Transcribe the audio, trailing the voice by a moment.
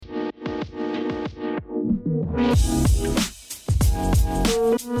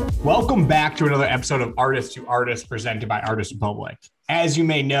Welcome back to another episode of Artist to Artist presented by Artist Republic. As you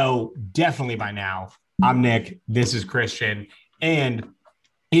may know, definitely by now, I'm Nick, this is Christian, and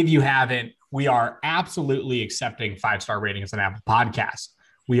if you haven't, we are absolutely accepting 5-star ratings on Apple Podcasts.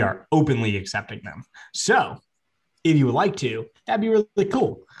 We are openly accepting them. So if you would like to, that'd be really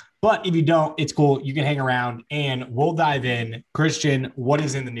cool. But if you don't, it's cool. You can hang around and we'll dive in. Christian, what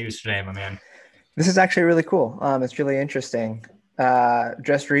is in the news today, my man? This is actually really cool. It's really interesting.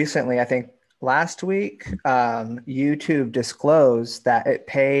 Just recently, I think last week, YouTube disclosed that it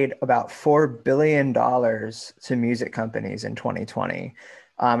paid about $4 billion to music companies in 2020.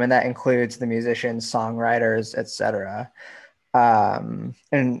 And that includes the musicians, songwriters, etc.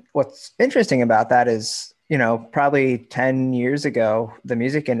 And what's interesting about that is, probably 10 years ago, the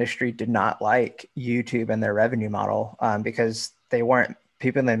music industry did not like YouTube and their revenue model because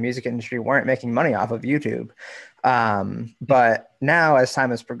people in the music industry weren't making money off of YouTube. But now, as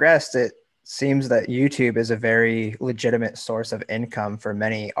time has progressed, it seems that YouTube is a very legitimate source of income for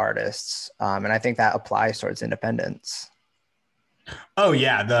many artists. And I think that applies towards independence. Oh,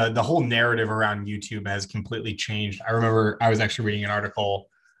 yeah. The whole narrative around YouTube has completely changed. I remember I was actually reading an article,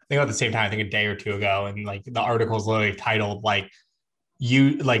 I think at the same time, I think a day or two ago. And like the article is literally titled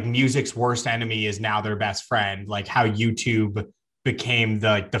music's worst enemy is now their best friend, like how YouTube became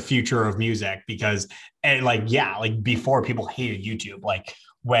the future of music. Because before, people hated YouTube. Like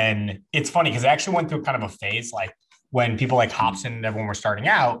when it's funny because it actually went through kind of a phase, like when people like Hobson and everyone were starting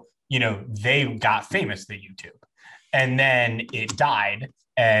out, they got famous through YouTube. And then it died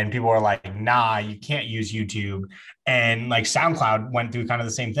and people were like, nah, you can't use YouTube. And like SoundCloud went through kind of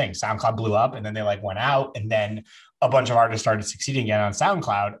the same thing. SoundCloud blew up and then they like went out, and then a bunch of artists started succeeding again on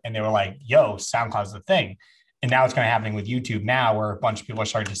SoundCloud, and they were like, yo, SoundCloud's the thing. And now it's kind of happening with YouTube now, where a bunch of people are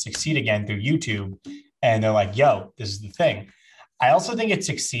starting to succeed again through YouTube, and they're like, yo, this is the thing. I also think it's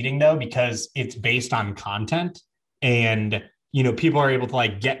succeeding though, because it's based on content, and, people are able to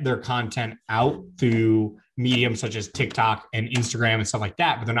like get their content out through mediums such as TikTok and Instagram and stuff like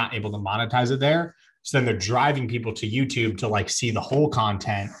that, but they're not able to monetize it there. So then they're driving people to YouTube to like see the whole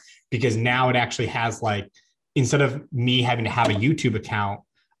content, because now it actually has like, instead of me having to have a YouTube account,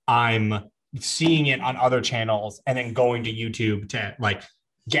 I'm seeing it on other channels and then going to YouTube to like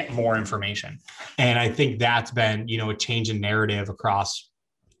get more information. And I think that's been, a change in narrative across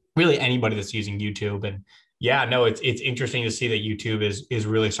really anybody that's using YouTube. And yeah, no, it's interesting to see that YouTube is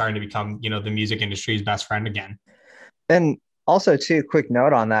really starting to become, the music industry's best friend again. And also, too, quick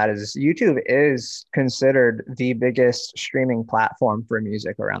note on that is YouTube is considered the biggest streaming platform for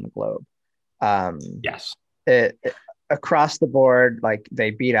music around the globe. Yes. Across the board, like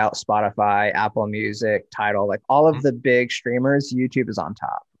they beat out Spotify, Apple Music, Tidal, like all of the big streamers, YouTube is on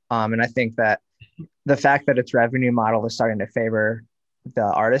top. And I think that the fact that its revenue model is starting to favor the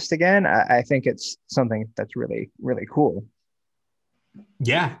artist again, I think it's something that's really, really cool.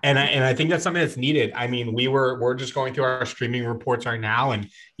 Yeah. And I think that's something that's needed. I mean, we're just going through our streaming reports right now and,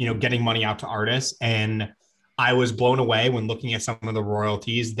 getting money out to artists. And I was blown away when looking at some of the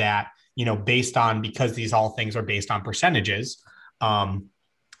royalties that, because these all things are based on percentages,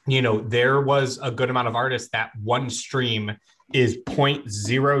 there was a good amount of artists that one stream is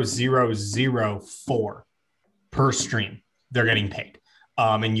 0.0004 per stream they're getting paid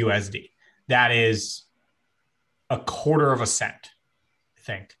in USD. That is a quarter of a cent, I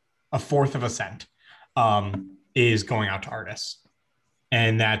think. A fourth of a cent is going out to artists.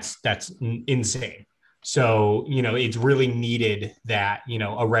 And that's insane. So, it's really needed that,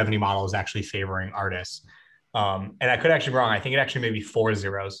 a revenue model is actually favoring artists. And I could actually be wrong. I think it actually may be 4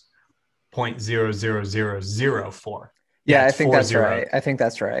 zeros, 0.00004. Yeah, I think that's right. I think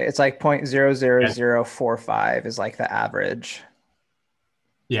that's right. It's like 0.00045 is like the average.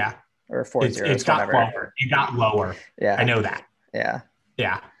 Yeah. Or 4 zeros. It's got lower. It got lower. Yeah. I know that. Yeah.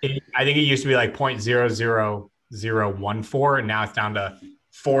 Yeah. I think it used to be like 0.00014, and now it's down to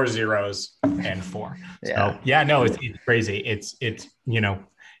 4 zeros and 4. Yeah. So yeah, no, it's crazy. It's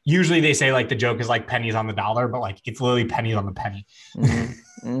usually they say like the joke is like pennies on the dollar, but like it's literally pennies on the penny.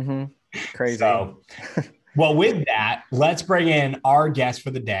 Mm-hmm. Mm-hmm. Crazy. So, well, with that, let's bring in our guest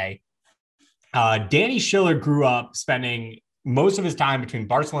for the day. Danny Schiller grew up spending most of his time between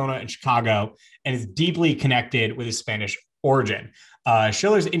Barcelona and Chicago and is deeply connected with his Spanish origin.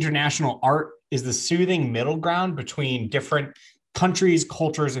 Schiller's international art is the soothing middle ground between different countries,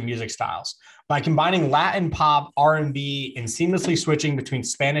 cultures, and music styles. By combining Latin pop, R&B, and seamlessly switching between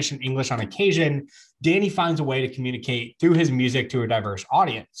Spanish and English on occasion, Danny finds a way to communicate through his music to a diverse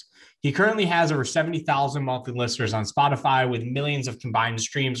audience. He currently has over 70,000 monthly listeners on Spotify with millions of combined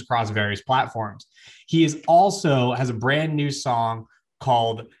streams across various platforms. He is also has a brand new song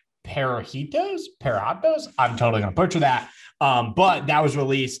called Parajitos. I'm totally going to butcher that. But that was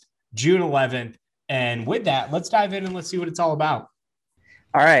released June 11th. And with that, let's dive in and let's see what it's all about.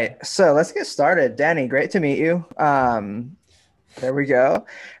 All right, so let's get started. Danny, great to meet you. There we go.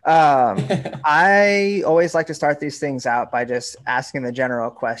 I always like to start these things out by just asking the general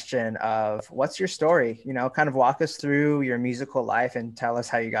question of what's your story? You know, kind of walk us through your musical life and tell us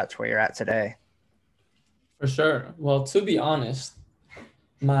how you got to where you're at today. For sure. Well, to be honest,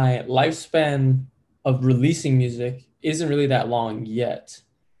 my lifespan of releasing music isn't really that long yet.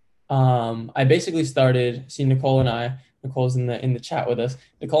 I basically started, see Nicole and I, Nicole's in the chat with us.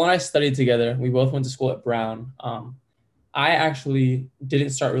 Nicole and I studied together. We both went to school at Brown. I actually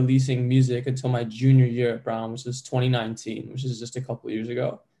didn't start releasing music until my junior year at Brown, which is 2019, which is just a couple of years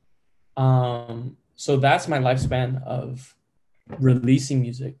ago. So that's my lifespan of releasing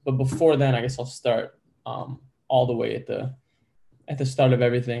music. But before then, I guess I'll start all the way at the start of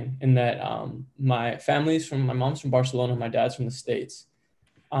everything. In that my mom's from Barcelona, my dad's from the States,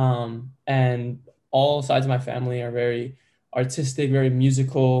 and all sides of my family are very artistic, very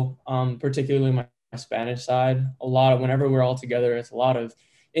musical. Particularly my Spanish side, whenever we're all together, it's a lot of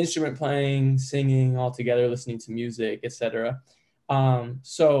instrument playing, singing all together, listening to music, etc.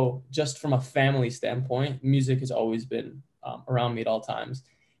 So just from a family standpoint, music has always been around me at all times.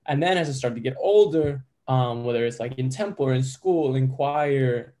 And then as I started to get older, whether it's like in temple or in school, in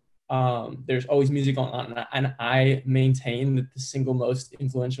choir, there's always music going on. And I maintain that the single most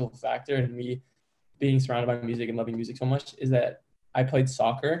influential factor in me being surrounded by music and loving music so much is that I played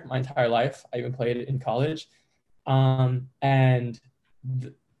soccer my entire life. I even played it in college. And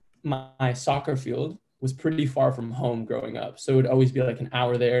my soccer field was pretty far from home growing up. So it would always be like an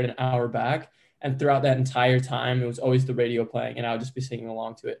hour there and an hour back. And throughout that entire time, it was always the radio playing and I would just be singing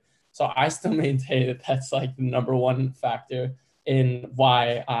along to it. So I still maintain that that's like the number one factor in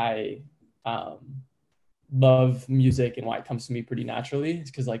why I love music and why it comes to me pretty naturally. It's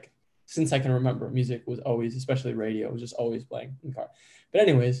because like, since I can remember, music was always, especially radio, was just always playing in the car. But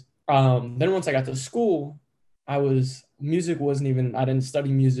anyways, then once I got to school, I didn't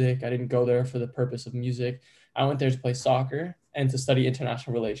study music. I didn't go there for the purpose of music. I went there to play soccer and to study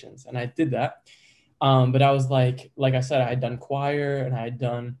international relations. And I did that. But I was like I said, I had done choir and I had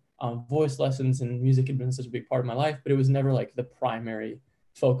done voice lessons, and music had been such a big part of my life, but it was never like the primary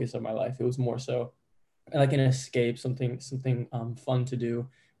focus of my life. It was more so like an escape, something fun to do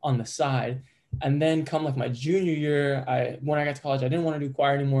on the side. And then come like my junior year, when I got to college, I didn't want to do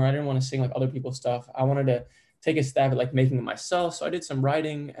choir anymore. I didn't want to sing like other people's stuff. I wanted to take a stab at like making it myself. So I did some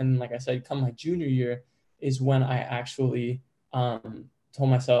writing. And like I said, come my junior year is when I actually told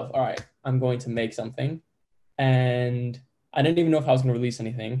myself, all right, I'm going to make something. And I didn't even know if I was going to release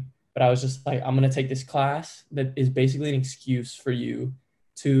anything, but I was just like, I'm going to take this class that is basically an excuse for you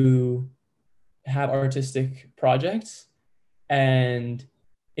to have artistic projects. And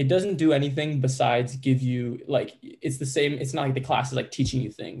it doesn't do anything besides give you like, it's the same. It's not like the class is like teaching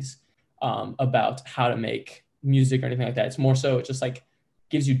you things about how to make music or anything like that. It's more so it just like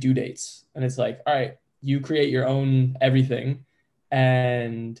gives you due dates. And it's like, all right, you create your own everything.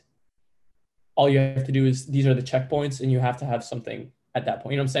 And all you have to do is, these are the checkpoints and you have to have something at that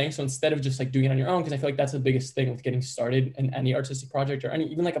point. You know what I'm saying? So instead of just like doing it on your own, because I feel like that's the biggest thing with getting started in any artistic project or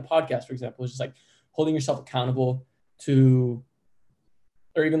even like a podcast, for example, is just like holding yourself accountable to,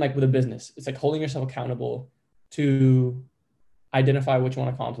 or even like with a business, it's like holding yourself accountable to identify what you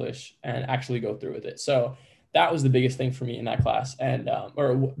want to accomplish and actually go through with it. So that was the biggest thing for me in that class. And,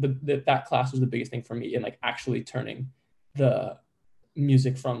 that class was the biggest thing for me in like actually turning the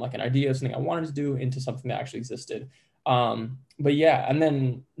music from like an idea of something I wanted to do into something that actually existed. But yeah, and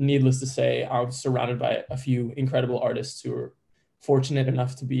then needless to say, I was surrounded by a few incredible artists who were I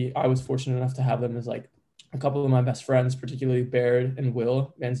was fortunate enough to have them as like a couple of my best friends, particularly Baird and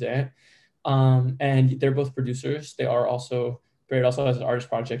Will Van Zandt. And they're both producers. Baird also has an artist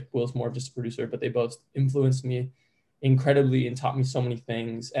project. Will's more of just a producer, but they both influenced me incredibly and taught me so many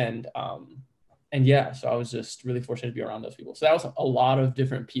things. And yeah, so I was just really fortunate to be around those people. So that was a lot of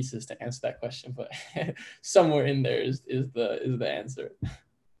different pieces to answer that question, but somewhere in there is the answer.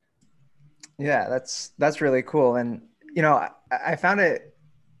 Yeah, that's really cool. And, you know, I found it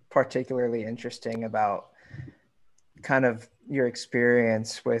particularly interesting about kind of your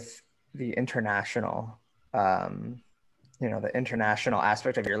experience with the international, the international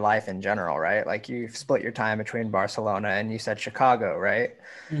aspect of your life in general, right? Like you've split your time between Barcelona and you said Chicago, right?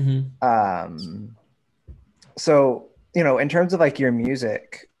 Mm-hmm. So, in terms of like your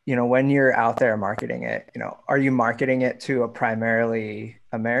music, when you're out there marketing it, are you marketing it to a primarily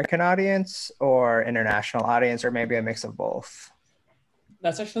American audience or international audience, or maybe a mix of both?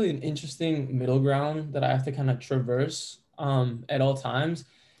 That's actually an interesting middle ground that I have to kind of traverse at all times.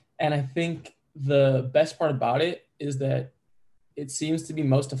 And I think the best part about it is that it seems to be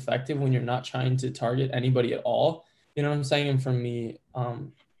most effective when you're not trying to target anybody at all. You know what I'm saying? And for me,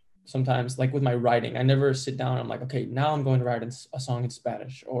 sometimes like with my writing, I never sit down and I'm like, okay, now I'm going to write a song in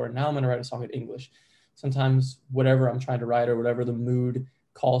Spanish, or now I'm going to write a song in English. Sometimes whatever I'm trying to write, or whatever the mood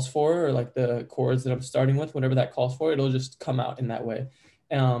calls for, or like the chords that I'm starting with, whatever that calls for, it'll just come out in that way.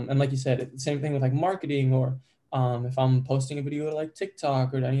 And like you said, same thing with like marketing, or if I'm posting a video to like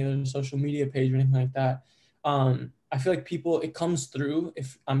TikTok or any other social media page or anything like that. I feel like it comes through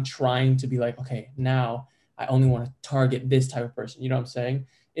if I'm trying to be like, okay, now I only want to target this type of person. You know what I'm saying?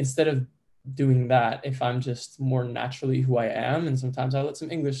 Instead of doing that, if I'm just more naturally who I am, and sometimes I let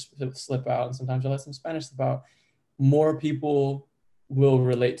some English slip out, and sometimes I let some Spanish slip out, more people will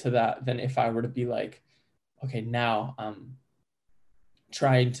relate to that than if I were to be like, okay, now I'm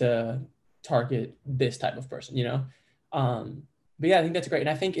trying to target this type of person, but yeah, I think that's great. And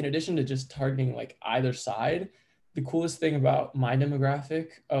I think in addition to just targeting like either side, the coolest thing about my demographic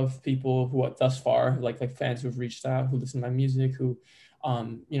of people who thus far, like fans who've reached out, who listen to my music, who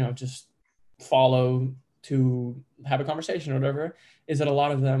just follow to have a conversation or whatever, is that a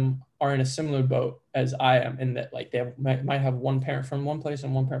lot of them are in a similar boat as I am, in that like they might have one parent from one place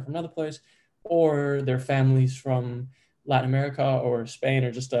and one parent from another place, or their families from Latin America or Spain,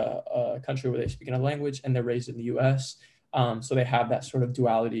 or just a country where they speak another language, and they're raised in the US. So they have that sort of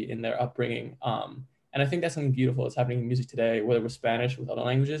duality in their upbringing. And I think that's something beautiful that's happening in music today, whether with Spanish, with other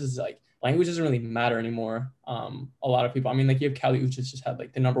languages. Is like language doesn't really matter anymore. A lot of people, I mean, like you have Kali Uchis just had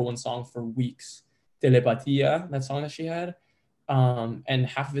like the #1 song for weeks, Telepatía, that song that she had. And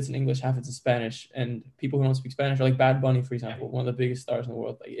half of it's in English, half it's in Spanish. And people who don't speak Spanish, are like Bad Bunny, for example, one of the biggest stars in the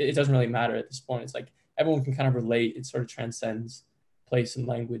world. Like it doesn't really matter at this point. It's like everyone can kind of relate. It sort of transcends place and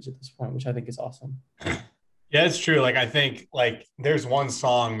language at this point, which I think is awesome. Yeah, it's true. Like I think like there's one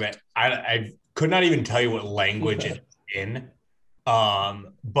song that I could not even tell you what language it's in.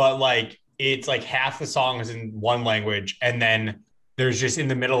 But like it's like half the song is in one language, and then there's just in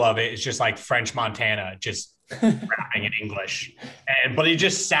the middle of it, it's just like French Montana just rapping in English. But it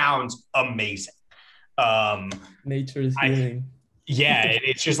just sounds amazing. Nature is healing.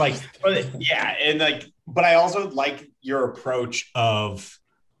 It's just like, and like, but I also like your approach of,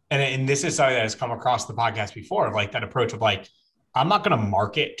 and this is something that has come across the podcast before, like that approach of like, I'm not going to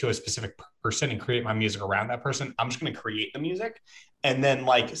market to a specific person and create my music around that person. I'm just going to create the music and then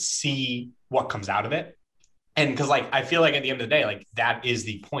like see what comes out of it. And because like, I feel like at the end of the day, like that is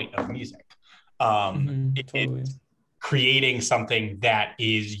the point of music. Totally. It's creating something that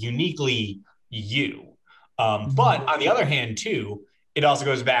is uniquely you. But on the other hand, too, it also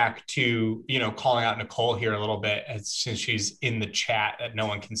goes back to, calling out Nicole here a little bit, since she's in the chat that no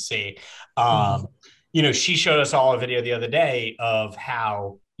one can see. She showed us all a video the other day of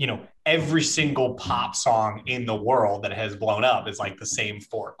how, every single pop song in the world that has blown up is like the same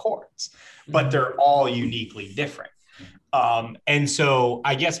 4 chords, but they're all uniquely different. And so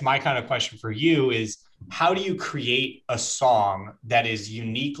I guess my kind of question for you is, how do you create a song that is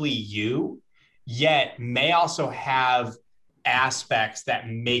uniquely you, yet may also have aspects that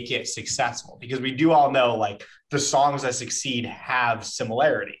make it successful? Because we do all know like the songs that succeed have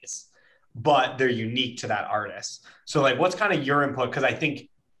similarities, but they're unique to that artist. So like, what's kind of your input? Because I think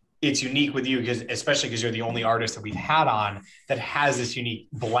it's unique with you, because especially because you're the only artist that we've had on that has this unique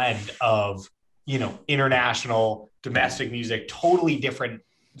blend of, international, domestic music, totally different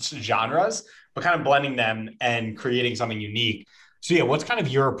genres, but kind of blending them and creating something unique. So yeah, what's kind of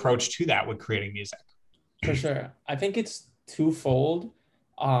your approach to that with creating music? For sure. I think it's twofold.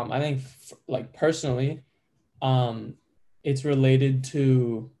 I think like personally, it's related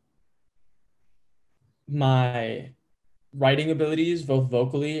to my writing abilities, both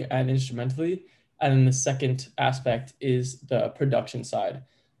vocally and instrumentally. And then the second aspect is the production side.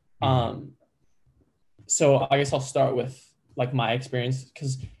 So I guess I'll start with like my experience,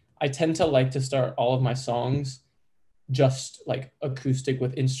 because I tend to like to start all of my songs just like acoustic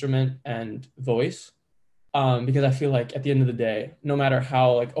with instrument and voice. Because I feel like at the end of the day, no matter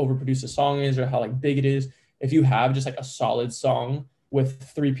how like overproduced a song is or how like big it is, if you have just like a solid song with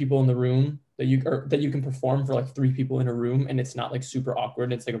 3 people in the room that you can perform for like 3 people in a room, and it's not like super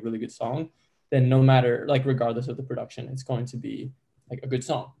awkward, it's like a really good song, then no matter like regardless of the production, it's going to be like a good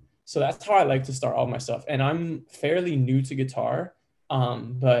song. So that's how I like to start all my stuff. And I'm fairly new to guitar,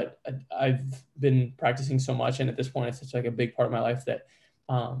 but I've been practicing so much, and at this point, it's such like a big part of my life that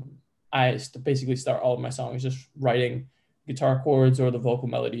I basically start all of my songs just writing guitar chords or the vocal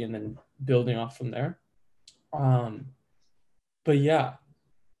melody and then building off from there. But yeah,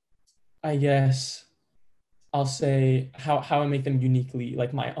 I guess I'll say how I make them uniquely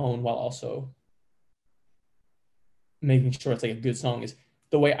like my own while also making sure it's like a good song is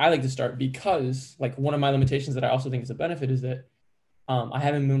the way I like to start, because like one of my limitations that I also think is a benefit is that I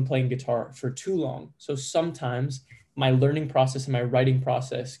haven't been playing guitar for too long. So sometimes my learning process and my writing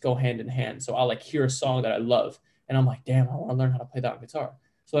process go hand in hand. So I'll like hear a song that I love and I'm like, damn, I want to learn how to play that on guitar.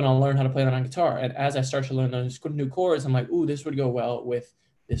 So then I'll learn how to play that on guitar. And as I start to learn those new chords, I'm like, ooh, this would go well with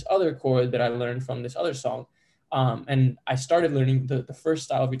this other chord that I learned from this other song. And I started learning the first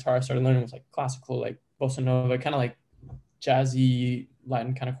style of guitar I started learning was like classical, like bossa nova, kind of like jazzy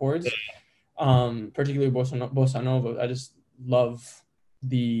Latin kind of chords. Particularly bossa nova. I just love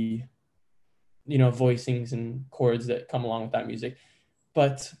the voicings and chords that come along with that music.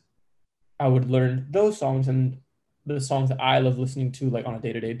 But I would learn those songs, and the songs that I love listening to like on a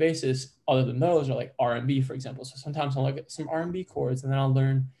day-to-day basis, other than those, are like R&B, for example. So sometimes I'll look at some R&B chords and then I'll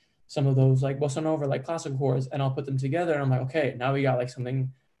learn some of those like bossa nova, like classical chords, and I'll put them together and I'm like, okay, now we got like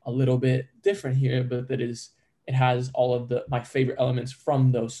something a little bit different here, but it has all of my favorite elements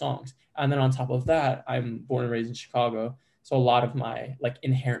from those songs. And then on top of that, I'm born and raised in Chicago. So a lot of my like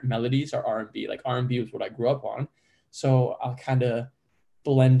inherent melodies are R&B. Like R&B was what I grew up on. So I'll kind of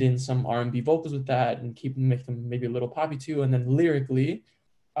blend in some R&B vocals with that and make them maybe a little poppy too. And then lyrically,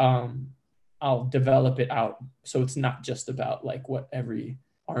 I'll develop it out. So it's not just about like what every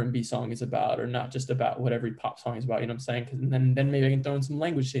R&B song is about, or not just about what every pop song is about, you know what I'm saying? Because then maybe I can throw in some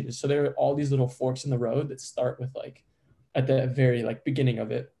language changes. So there are all these little forks in the road that start with like at the very like beginning of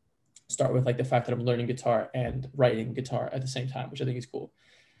it, start with like the fact that I'm learning guitar and writing guitar at the same time, which I think is cool.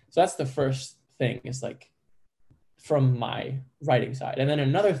 So that's the first thing, is like from my writing side. And then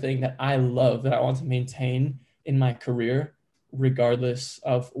another thing that I love that I want to maintain in my career, regardless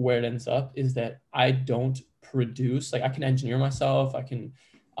of where it ends up, is that I don't produce. Like I can engineer myself, I can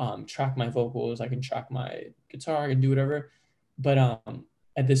track my vocals, I can track my guitar, I can do whatever. But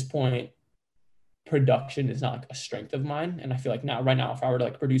at this point, production is not like a strength of mine. And I feel like right now, if I were to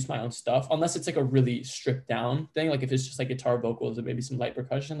like produce my own stuff, unless it's like a really stripped down thing, like if it's just like guitar vocals and maybe some light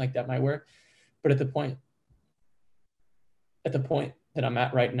percussion, like that might work. But at the point that I'm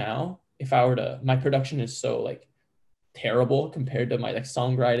at right now, if I were to, my production is so like terrible compared to my like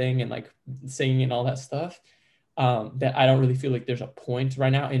songwriting and like singing and all that stuff, that I don't really feel like there's a point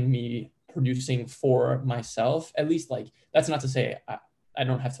right now in me producing for myself. At least like, that's not to say I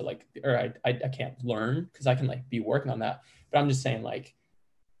don't have to like, or I can't learn, because I can like be working on that. But I'm just saying like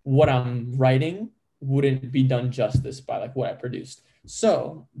what I'm writing wouldn't be done justice by like what I produced.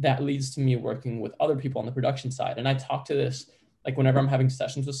 So that leads to me working with other people on the production side. And I talk to this, like whenever I'm having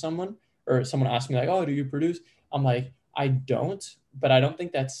sessions with someone, or someone asks me like, oh, do you produce? I'm like, I don't, but I don't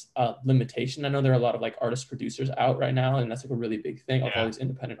think that's a limitation. I know there are a lot of like artist producers out right now, and that's like a really big thing of all these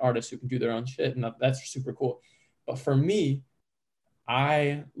independent artists who can do their own shit. And that's super cool. But for me,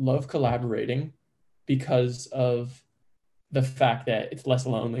 I love collaborating because of the fact that it's less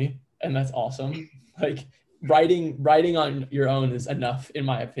lonely, and that's awesome. Like writing on your own is enough, in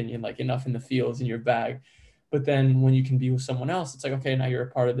my opinion, like enough in the fields in your bag. But then when you can be with someone else, it's like, okay, now you're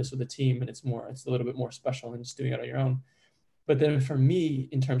a part of this with a team, and it's a little bit more special than just doing it on your own. But then for me,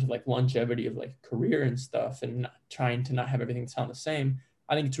 in terms of like longevity of like career and stuff, and trying to not have everything sound the same,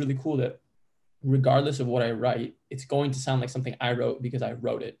 I think it's really cool that regardless of what I write, it's going to sound like something I wrote because I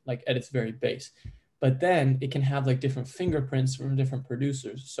wrote it, like at its very base. But then it can have like different fingerprints from different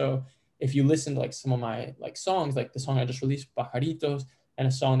producers. So if you listen to like some of my like songs, like the song I just released, Pajaritos, and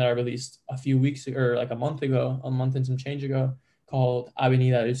a song that I released a few weeks ago, or like a month and some change ago, called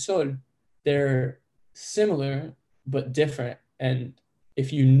Avenida del Sol, they're similar but different. And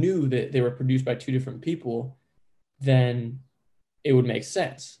if you knew that they were produced by two different people, then it would make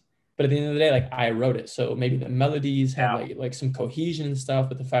sense. But at the end of the day, like I wrote it, so maybe the melodies have like some cohesion and stuff.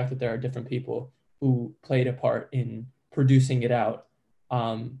 But the fact that there are different people who played a part in producing it out,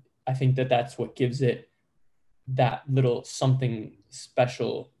 I think that that's what gives it that little something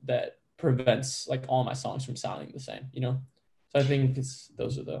special that prevents like all my songs from sounding the same, you know? So I think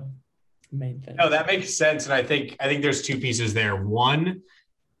those are the main things. No, that makes sense. And I think there's two pieces there. One,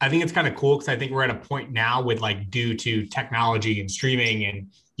 I think it's kind of cool because I think we're at a point now with like, due to technology and streaming and,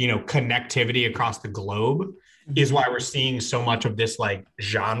 connectivity across the globe, is why we're seeing so much of this like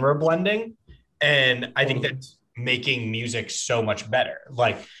genre blending. And I think that's making music so much better.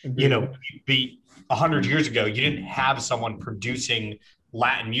 Like, be 100 years ago, you didn't have someone producing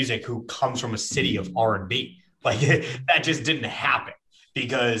Latin music who comes from a city of R&B. Like that just didn't happen.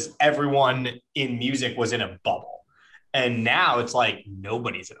 because everyone in music was in a bubble. And now it's like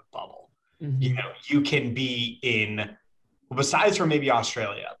nobody's in a bubble. Mm-hmm. You know, you can be in, besides from maybe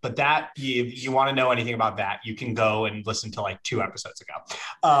Australia, but that you want to know anything about that, you can go and listen to like 2 episodes ago.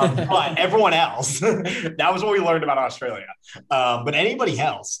 But everyone else, that was what we learned about Australia. But anybody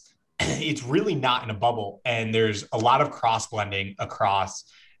else, it's really not in a bubble. And there's a lot of cross blending across,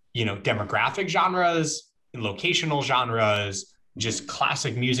 you know, demographic genres, locational genres, just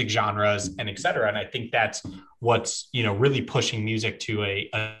classic music genres, and et cetera. And I think that's what's, you know, really pushing music to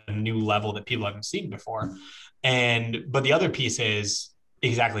a new level that people haven't seen before. But the other piece is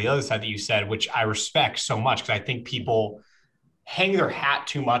exactly the other side that you said, which I respect so much, because I think people hang their hat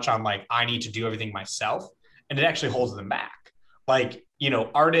too much on like, I need to do everything myself. And it actually holds them back. Like, you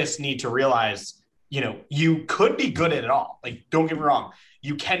know, artists need to realize, you know, you could be good at it all. Like, don't get me wrong.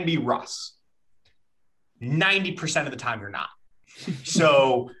 You can be Russ. 90% of the time you're not.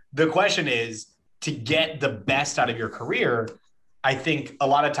 So the question is, to get the best out of your career, I think a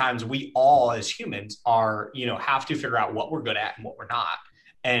lot of times we all as humans are, you know, have to figure out what we're good at and what we're not,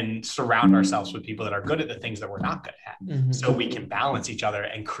 and surround ourselves with people that are good at the things that we're not good at. Mm-hmm. So we can balance each other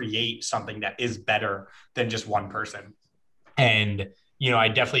and create something that is better than just one person. And, you know, I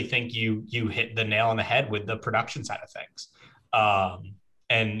definitely think you hit the nail on the head with the production side of things.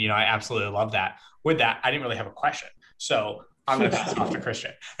 And, you know, I absolutely love that. With that, I didn't really have a question. So I'm going to pass it off to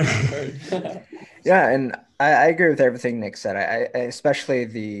Christian. Yeah, and I agree with everything Nick said. I especially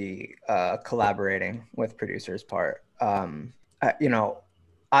the collaborating with producers part. You know,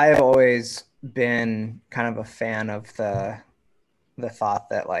 I've always been kind of a fan of the thought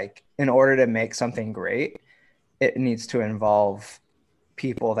that, like, in order to make something great, it needs to involve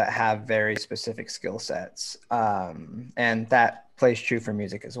people that have very specific skill sets. And that plays true for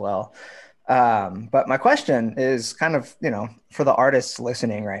music as well. But my question is kind of, you know, for the artists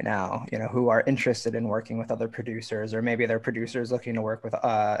listening right now, you know, who are interested in working with other producers, or maybe they're producers looking to work with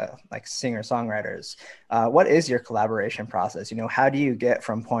like singer-songwriters. What is your collaboration process? You know, how do you get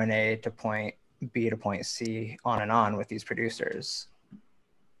from point A to point B to point C on and on with these producers?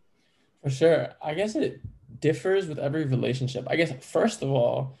 For sure. I guess it differs with every relationship. I guess, first of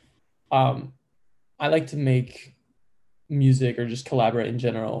all, I like to make music or just collaborate in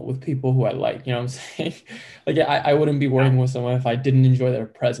general with people who I like, you know what I'm saying? Like, I wouldn't be working with someone if I didn't enjoy their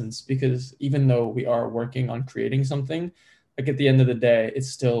presence, because even though we are working on creating something, like at the end of the day, it's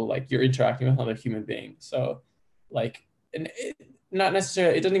still like you're interacting with another human being. So like, and not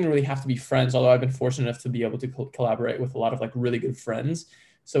necessarily, it doesn't even really have to be friends, although I've been fortunate enough to be able to collaborate with a lot of like really good friends.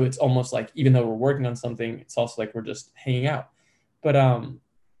 So it's almost like, even though we're working on something, it's also like we're just hanging out. But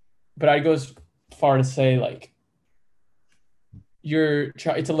I go as far to say, like,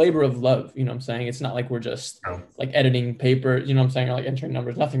 it's a labor of love, you know what I'm saying? It's not like we're just like editing paper, you know what I'm saying, or like entering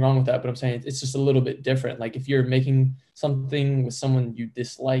numbers. Nothing wrong with that, but I'm saying it's just a little bit different. Like, if you're making something with someone you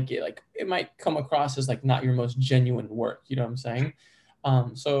dislike, it like, it might come across as like not your most genuine work, you know what I'm saying?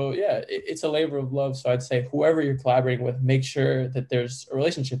 So yeah, it's a labor of love. So I'd say whoever you're collaborating with, make sure that there's a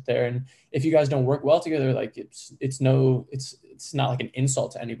relationship there. And if you guys don't work well together, like it's not like an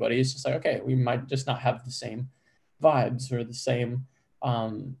insult to anybody. It's just like, okay, we might just not have the same vibes or the same,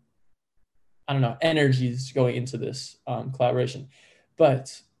 I don't know, energies going into this collaboration.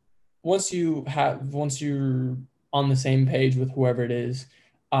 But once you're on the same page with whoever it is,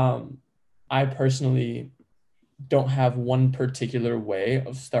 I personally don't have one particular way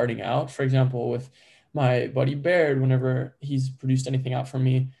of starting out. For example, with my buddy Baird, whenever he's produced anything out for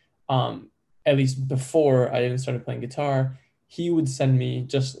me, at least before I even started playing guitar, he would send me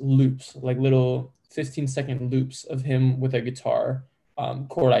just loops, like little 15-second loops of him with a guitar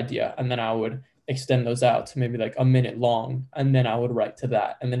chord idea. And then I would extend those out to maybe like a minute long. And then I would write to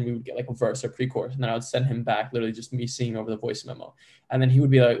that. And then we would get like a verse or pre-chorus. And then I would send him back literally just me singing over the voice memo. And then he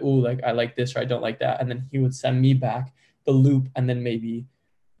would be like, "Ooh, like I like this, or I don't like that." And then he would send me back the loop. And then maybe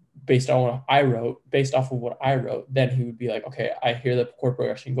based off of what I wrote, then he would be like, "Okay, I hear the chord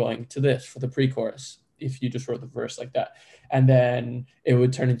progression going to this for the pre-chorus, if you just wrote the verse like that." And then it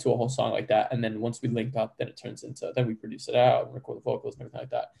would turn into a whole song like that. And then once we link up, then we produce it out and record the vocals and everything like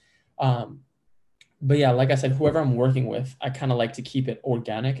that. But yeah, like I said, whoever I'm working with, I kind of like to keep it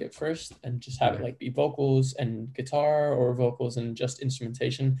organic at first and just have it like be vocals and guitar, or vocals and just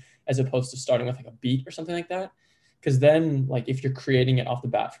instrumentation, as opposed to starting with like a beat or something like that. Because then, like, if you're creating it off the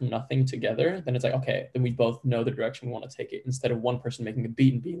bat from nothing together, then it's like, okay, then we both know the direction we want to take it, instead of one person making a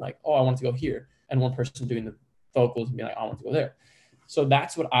beat and being like, "Oh, I want to go here," and one person doing the vocals and being like, "I want to go there." So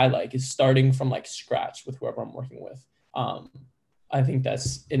that's what I like, is starting from like scratch with whoever I'm working with. I think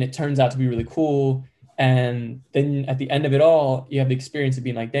and it turns out to be really cool. And then at the end of it all, you have the experience of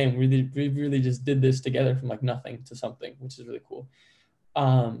being like, damn, we really just did this together from like nothing to something, which is really cool.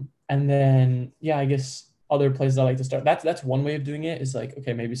 And then, yeah, I guess other places I like to start. That's one way of doing it, is like,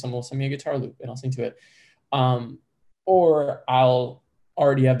 okay, maybe someone will send me a guitar loop and I'll sing to it. Or I'll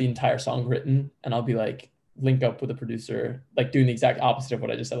already have the entire song written and I'll be like, link up with a producer, like doing the exact opposite of what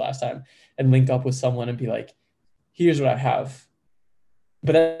I just said last time, and link up with someone and be like, here's what I have.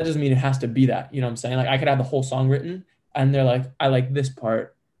 But that doesn't mean it has to be that, you know what I'm saying? Like I could have the whole song written and they're like, I like this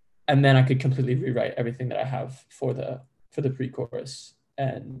part. And then I could completely rewrite everything that I have for the pre-chorus,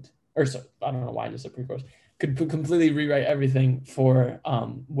 and, or so I don't know why I just said pre-chorus, could completely rewrite everything for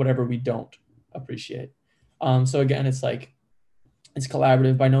whatever we don't appreciate. So again, it's like, it's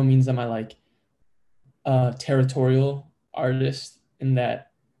collaborative. By no means am I like a territorial artist in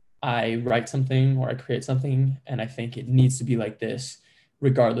that I write something or I create something and I think it needs to be like this,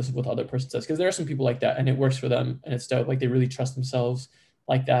 regardless of what the other person says. Because there are some people like that and it works for them and it's dope. Like they really trust themselves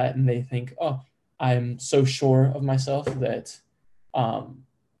like that and they think, oh, I'm so sure of myself that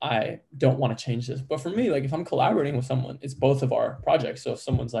I don't want to change this. But for me, like if I'm collaborating with someone, it's both of our projects. So if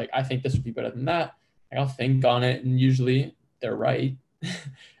someone's like, I think this would be better than that, like I'll think on it and usually they're right.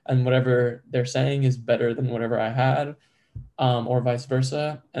 And whatever they're saying is better than whatever I had, or vice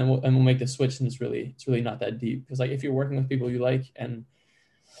versa. And we'll make the switch. And it's really not that deep. Because like if you're working with people you like and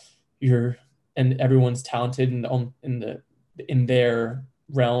everyone's talented in their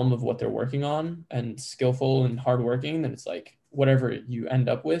realm of what they're working on and skillful and hardworking, then it's like whatever you end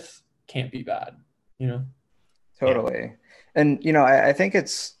up with can't be bad, you know? Totally. And, you know, I think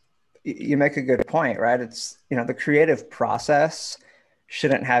you make a good point, right? It's, you know, the creative process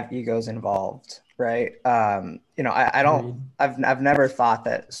shouldn't have egos involved, right? You know, I've never thought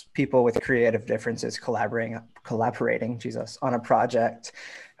that people with creative differences collaborating, Jesus, on a project,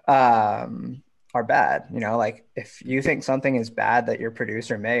 are bad. You know, like if you think something is bad that your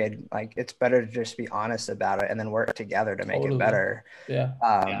producer made, like it's better to just be honest about it and then work together to make it better.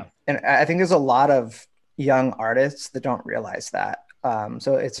 Yeah. And I think there's a lot of young artists that don't realize that.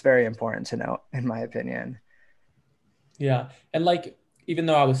 So it's very important to note, in my opinion. Yeah. And like, even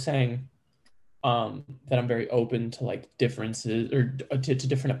though I was saying that I'm very open to like differences or to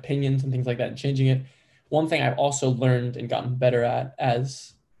different opinions and things like that and changing it, one thing I've also learned and gotten better at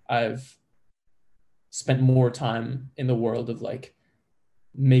as I've spent more time in the world of like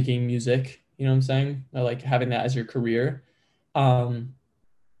making music, you know what I'm saying? Or like having that as your career,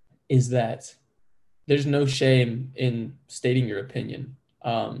 is that there's no shame in stating your opinion.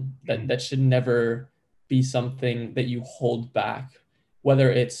 That should never be something that you hold back,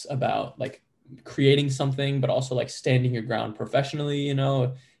 whether it's about like creating something, but also like standing your ground professionally, you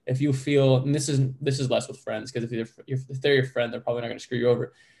know, if you feel, and this is less with friends, because if they're your friend, they're probably not going to screw you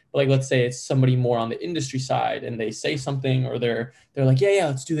over. But like, let's say it's somebody more on the industry side and they say something, or they're like, yeah,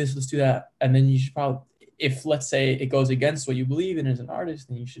 let's do this, let's do that. And then you should probably, if let's say it goes against what you believe in as an artist,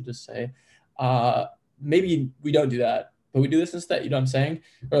 then you should just say, maybe we don't do that, but we do this instead. You know what I'm saying?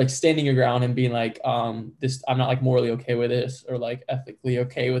 Or like standing your ground and being like, this, I'm not like morally okay with this, or like ethically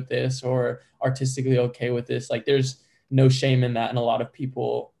okay with this, or artistically okay with this. Like there's no shame in that. And a lot of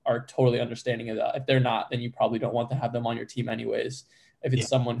people are totally understanding of that. If they're not, then you probably don't want to have them on your team anyways. If it's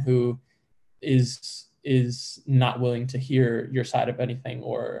someone who is not willing to hear your side of anything,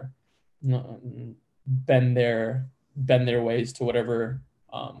 or bend their ways to whatever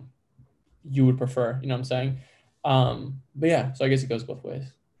you would prefer, you know what I'm saying? But yeah, so I guess it goes both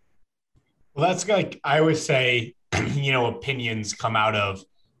ways. Well, that's like, I always say, you know, opinions come out of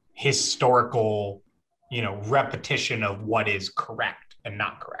historical, you know, repetition of what is correct and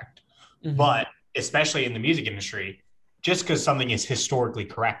not correct. Mm-hmm. But especially in the music industry, just because something is historically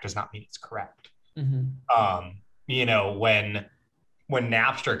correct does not mean it's correct. Mm-hmm. You know, when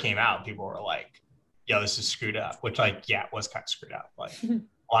Napster came out, people were like, yo, this is screwed up, which like, yeah, it was kind of screwed up. Like a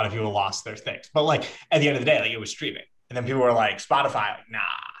lot of people lost their things, but like at the end of the day, like it was streaming. And then people were like, Spotify, like, nah,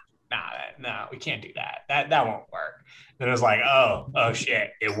 we can't do that. That won't work. Then it was like, oh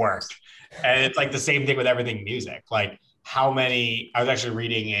shit, it worked. And it's like the same thing with everything music. Like I was actually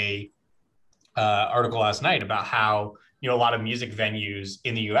reading a article last night about how, you know, a lot of music venues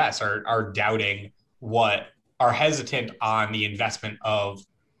in the US are doubting are hesitant on the investment of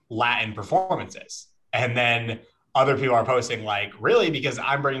Latin performances. And then other people are posting like, really? Because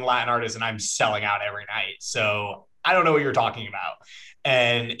I'm bringing Latin artists and I'm selling out every night. So I don't know what you're talking about.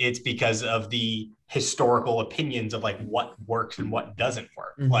 And it's because of the historical opinions of like what works and what doesn't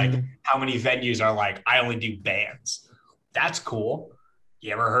work. Mm-hmm. Like how many venues are like, I only do bands. That's cool.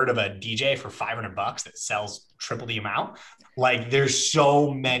 You ever heard of a DJ for $500 that sells triple the amount? Like, there's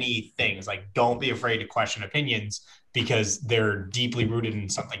so many things. Like, don't be afraid to question opinions because they're deeply rooted in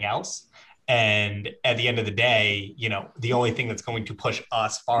something else. And at the end of the day, you know, the only thing that's going to push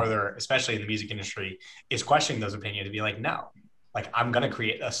us farther, especially in the music industry, is questioning those opinions and be like, no, like, I'm going to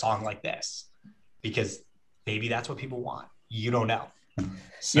create a song like this because maybe that's what people want. You don't know.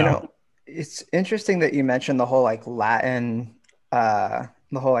 So, You know, it's interesting that you mentioned the whole like Latin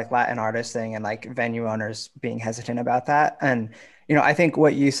artist thing and like venue owners being hesitant about that. And, you know, I think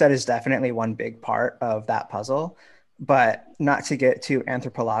what you said is definitely one big part of that puzzle, but not to get too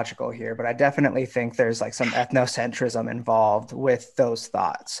anthropological here, but I definitely think there's like some ethnocentrism involved with those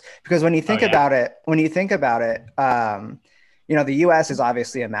thoughts. Because when you think about it, you know, the US is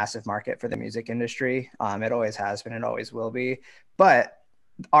obviously a massive market for the music industry. It always has been, it always will be. But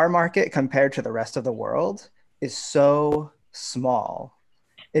our market compared to the rest of the world is so small.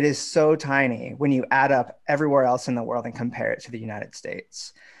 It is so tiny when you add up everywhere else in the world and compare it to the United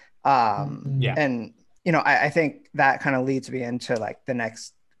States. And, you know, I think that kind of leads me into like the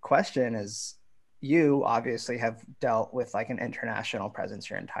next question is you obviously have dealt with like an international presence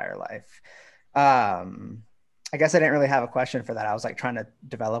your entire life. I guess I didn't really have a question for that. I was like trying to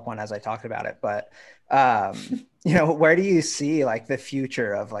develop one as I talked about it, but you know, where do you see like the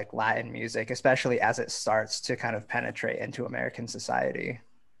future of like Latin music, especially as it starts to kind of penetrate into American society?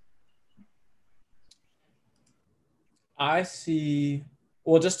 I see.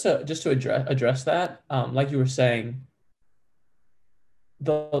 Well, just to address that, like you were saying,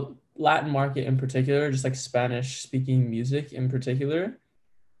 the Latin market in particular, just like Spanish speaking music in particular,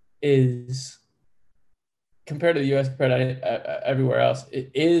 is compared to the US, compared to everywhere else,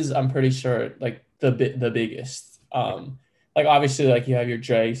 it is, I'm pretty sure, like the biggest. Like obviously, like you have your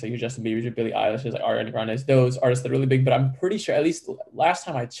Drakes, like your Justin Bieber, your Billie Eilish, like Ariana Grande, those artists that are really big. But I'm pretty sure, at least last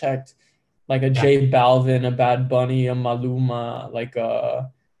time I checked, like a J Balvin, a Bad Bunny, a Maluma, like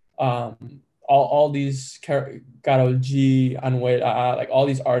all these Karol G, Anuel, like all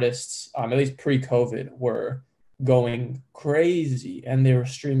these artists, at least pre-COVID, were going crazy, and they were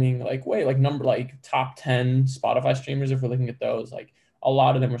streaming like top 10 Spotify streamers. If we're looking at those, like a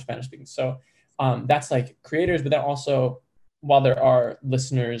lot of them were Spanish speaking. So that's like creators, but then also while there are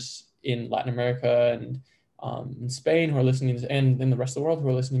listeners in Latin America and in Spain who are listening, and in the rest of the world who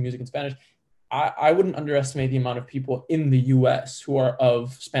are listening to music in Spanish, I wouldn't underestimate the amount of people in the US who are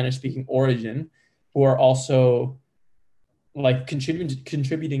of Spanish speaking origin who are also like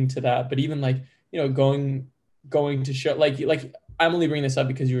contributing to that. But even like, you know, going to show like I'm only bringing this up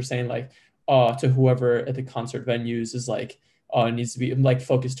because you were saying like to whoever at the concert venues is like it needs to be like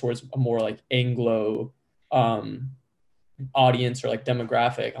focused towards a more like Anglo audience or like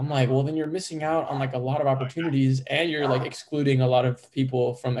demographic. I'm like, well, then you're missing out on like a lot of opportunities, and you're like excluding a lot of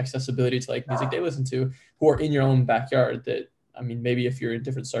people from accessibility to like music they listen to who are in your own backyard. That, I mean, maybe if you're in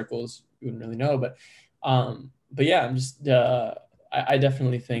different circles you wouldn't really know, but yeah, I'm just I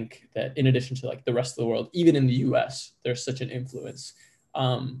definitely think that in addition to like the rest of the world, even in the US, there's such an influence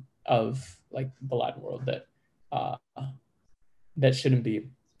of like the Latin world that that shouldn't be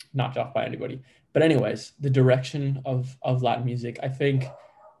knocked off by anybody. But anyways, the direction of Latin music, I think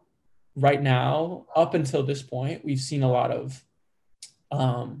right now, up until this point, we've seen a lot of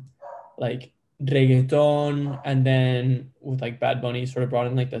like reggaeton, and then with like Bad Bunny sort of brought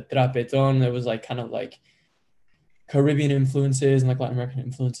in like the trapeton. There was like kind of like Caribbean influences and like Latin American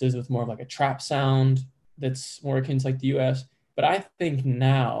influences with more of like a trap sound that's more akin to like the US. But I think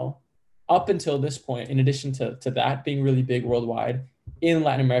now, up until this point, in addition to that being really big worldwide, in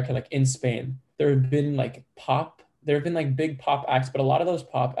Latin America, like in Spain, there have been like big pop acts, but a lot of those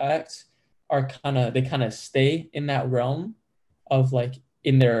pop acts are they kind of stay in that realm of like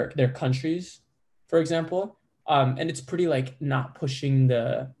in their countries, for example. And it's pretty like not pushing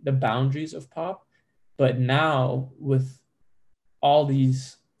the boundaries of pop. But now with all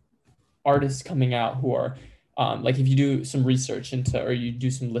these artists coming out who are like, if you do some research into, or you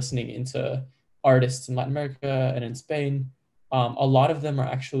do some listening into artists in Latin America and in Spain, a lot of them are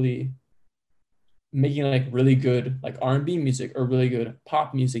actually making like really good like R&B music or really good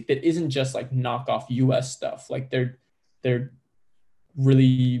pop music that isn't just like knockoff US stuff. Like they're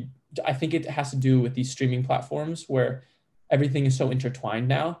really, I think it has to do with these streaming platforms where everything is so intertwined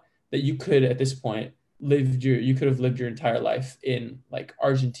now that you could at this point you could have lived your entire life in like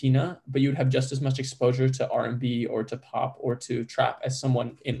Argentina, but you would have just as much exposure to R&B or to pop or to trap as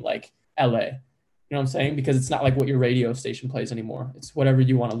someone in like LA. You know what I'm saying? Because it's not like what your radio station plays anymore. It's whatever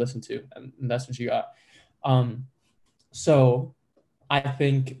you want to listen to, and that's what you got. So I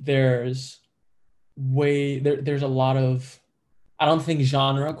think there's a lot of I don't think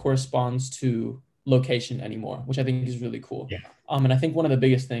genre corresponds to location anymore, which I think is really cool. Yeah. And I think one of the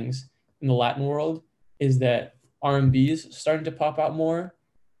biggest things in the Latin world is that R&B is starting to pop out more.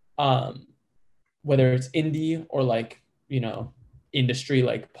 Whether it's indie or like, industry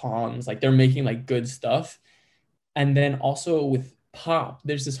like Pawns, like they're making like good stuff. And then also with pop,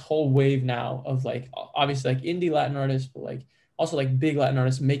 there's this whole wave now of like obviously like indie Latin artists, but like also like big Latin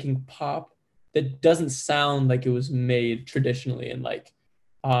artists making pop that doesn't sound like it was made traditionally in like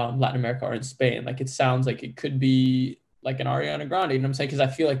Latin America or in Spain. Like it sounds like it could be like an Ariana Grande. You know what I'm saying? Because I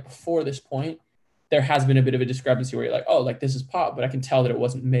feel like before this point, there has been a bit of a discrepancy where you're like, oh, like this is pop, but I can tell that it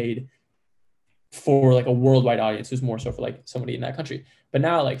wasn't made for like a worldwide audience. Who's more so for like somebody in that country. But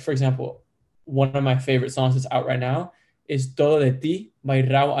now, like for example, one of my favorite songs that's out right now is Todo de Ti by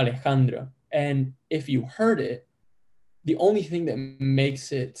Rauw Alejandro. And if you heard it, the only thing that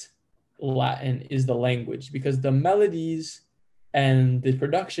makes it Latin is the language, because the melodies and the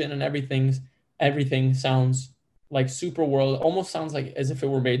production and everything sounds like super world, almost sounds like as if it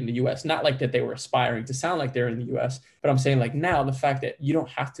were made in the US. Not like that they were aspiring to sound like they're in the US, but I'm saying like now the fact that you don't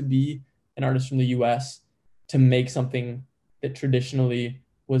have to be an artist from the US to make something that traditionally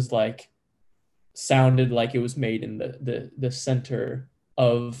was like sounded like it was made in the center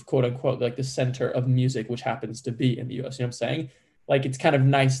of quote unquote like the center of music, which happens to be in the US. You know what I'm saying? Like it's kind of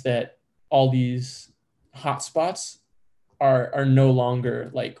nice that all these hotspots are no longer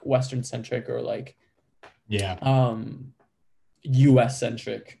like Western centric or like US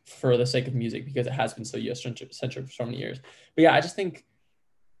centric for the sake of music, because it has been so US centric for so many years. But yeah, I just think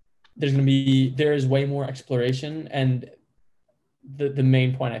there's way more exploration, and the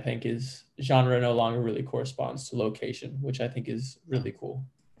main point I think is genre no longer really corresponds to location, which I think is really cool.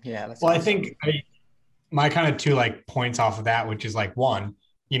 Yeah, that's well, awesome. I think my kind of two like points off of that, which is like one,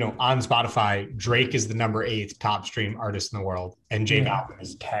 on Spotify, Drake is the number 8 top stream artist in the world, and J Balvin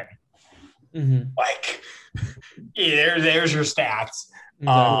is 10. Mm-hmm. Like, there's your stats.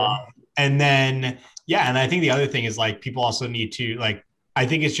 Exactly. And then and I think the other thing is like people also need to like, I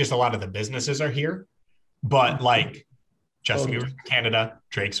think it's just a lot of the businesses are here, but like Justin Bieber's from Canada,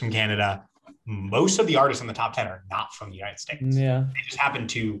 Drake's from Canada. Most of the artists in the top 10 are not from the United States. Yeah. They just happen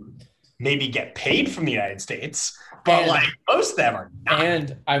to maybe get paid from the United States, but like most of them are not.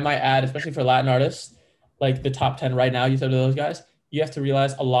 And I might add, especially for Latin artists, like the top 10 right now, you said to those guys, you have to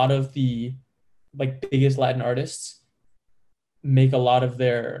realize a lot of the like biggest Latin artists make a lot of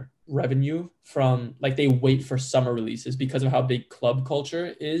their revenue from like they wait for summer releases because of how big club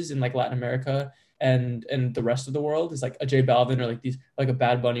culture is in like Latin America and the rest of the world. Is like a J Balvin or like these like a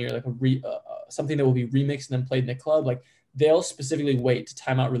Bad Bunny or like a something that will be remixed and then played in a club. Like they'll specifically wait to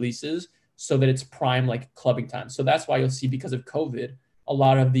time out releases so that it's prime like clubbing time. So that's why you'll see, because of COVID, a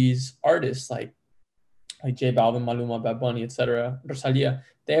lot of these artists like J Balvin, Maluma, Bad Bunny, etc., Rosalia,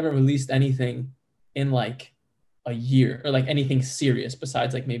 they haven't released anything in like a year, or like anything serious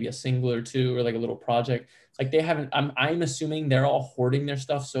besides like maybe a single or two or like a little project. Like they haven't. I'm assuming they're all hoarding their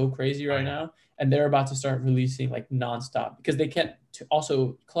stuff so crazy right now, and they're about to start releasing like nonstop because they can't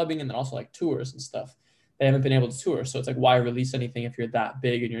also clubbing and then also like tours and stuff. They haven't been able to tour, so it's like why release anything if you're that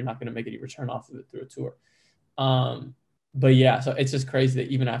big and you're not going to make any return off of it through a tour. But yeah, so it's just crazy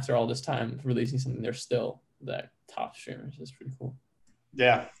that even after all this time of releasing something, they're still the top streamers. It's pretty cool.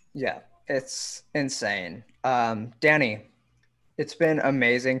 Yeah. It's insane. Danny, it's been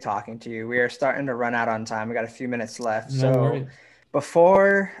amazing talking to you. We are starting to run out on time. We got a few minutes left. No worries.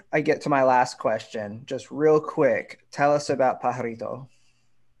 Before I get to my last question, just real quick, tell us about Pajarito.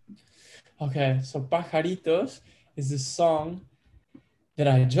 Okay, so Pajaritos is this song that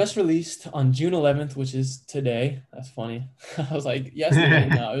I just released on June 11th, which is today. That's funny. I was like, yesterday.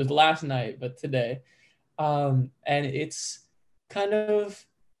 No, it was last night, but today. And it's kind of,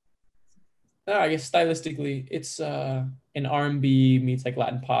 I guess stylistically, it's an R&B meets like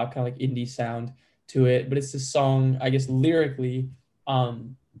Latin pop, kind of like indie sound to it. But it's this song, I guess lyrically,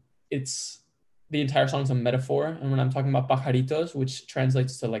 it's the entire song's a metaphor. And when I'm talking about pajaritos, which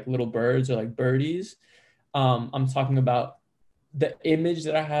translates to like little birds or like birdies, I'm talking about the image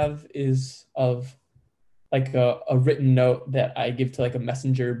that I have is of like a written note that I give to like a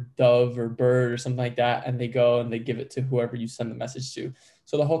messenger dove or bird or something like that. And they go and they give it to whoever you send the message to.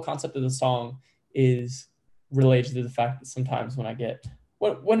 So the whole concept of the song is related to the fact that sometimes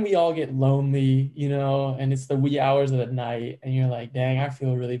when we all get lonely, and it's the wee hours of the night and you're like, dang, I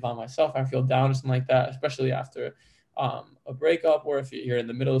feel really by myself. I feel down or something like that, especially after a breakup, or if you're in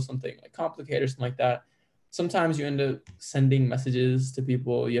the middle of something like complicated or something like that. sometimes you end up sending messages to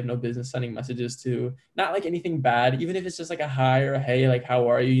people you have no business sending messages to, not like anything bad, even if it's just like a hi or a hey, like, how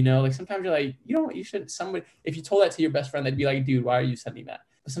are you? You know, like sometimes you're like, you shouldn't, somebody, if you told that to your best friend, they'd be like, dude, why are you sending that?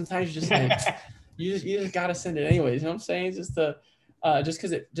 But sometimes you're just like, you just gotta send it anyways. You know what I'm saying? It's just just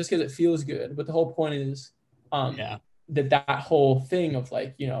because it feels good. But the whole point is, that whole thing of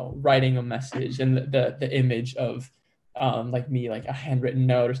like, you know, writing a message and the image of like me, like a handwritten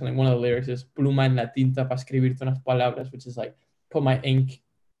note or something. One of the lyrics is pluma en la tinta para escribirte unas palabras, which is like put my ink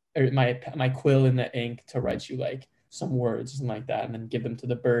or my quill in the ink to write you like some words, something like that, and then give them to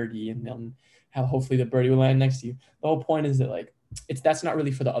the birdie, and then how hopefully the birdie will land next to you. The whole point is that like that's not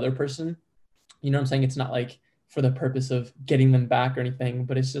really for the other person. You know what I'm saying? It's not like for the purpose of getting them back or anything,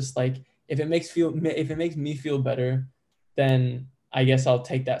 but it's just like if it makes me feel better, then I guess I'll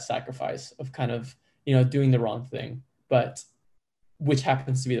take that sacrifice of kind of, you know, doing the wrong thing, but which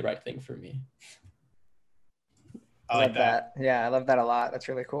happens to be the right thing for me. I love that. Yeah, I love that a lot. That's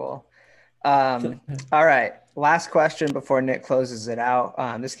really cool. All right. Last question before Nick closes it out.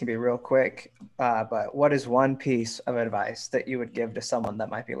 This can be real quick, but what is one piece of advice that you would give to someone that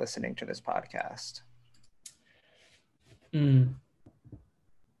might be listening to this podcast?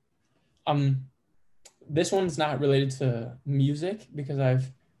 This one's not related to music because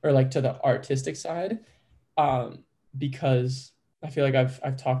to the artistic side, because I feel like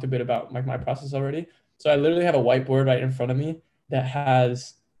I've talked a bit about like my process already. So I literally have a whiteboard right in front of me that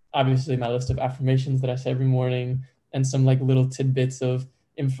has obviously my list of affirmations that I say every morning and some like little tidbits of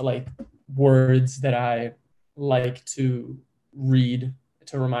like words that I like to read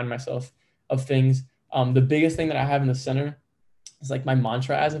to remind myself of things. The biggest thing that I have in the center is like my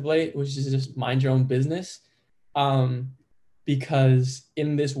mantra as of late, which is just mind your own business. Because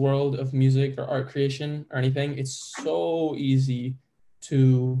in this world of music or art creation or anything, it's so easy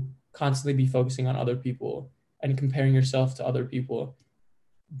to constantly be focusing on other people and comparing yourself to other people.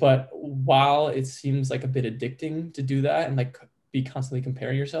 But while it seems like a bit addicting to do that and like be constantly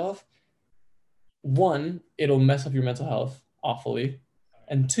comparing yourself, one, it'll mess up your mental health awfully.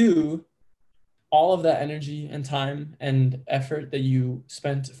 And two, all of that energy and time and effort that you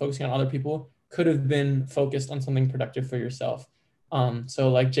spent focusing on other people could have been focused on something productive for yourself. So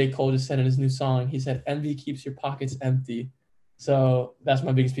like J. Cole just said in his new song, he said, envy keeps your pockets empty. So that's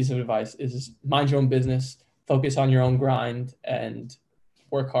my biggest piece of advice is just mind your own business, focus on your own grind, and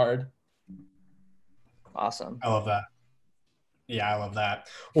work hard. Awesome. I love that. Yeah, I love that.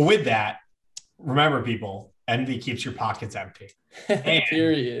 Well, with that, remember people, envy keeps your pockets empty.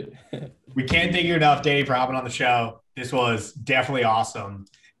 Period. We can't thank you enough, Dave, for hopping on the show. This was definitely awesome.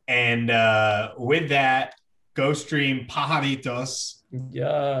 And with that, go stream Pajaritos.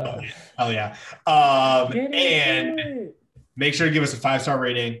 Yeah. Hell yeah. And make sure to give us a 5-star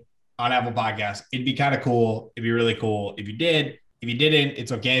rating on Apple Podcasts. It'd be kind of cool. It'd be really cool if you did. If you didn't,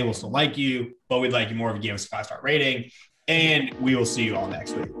 it's okay. We'll still like you, but we'd like you more if you give us a 5-star rating. And we will see you all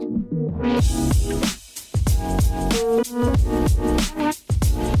next week.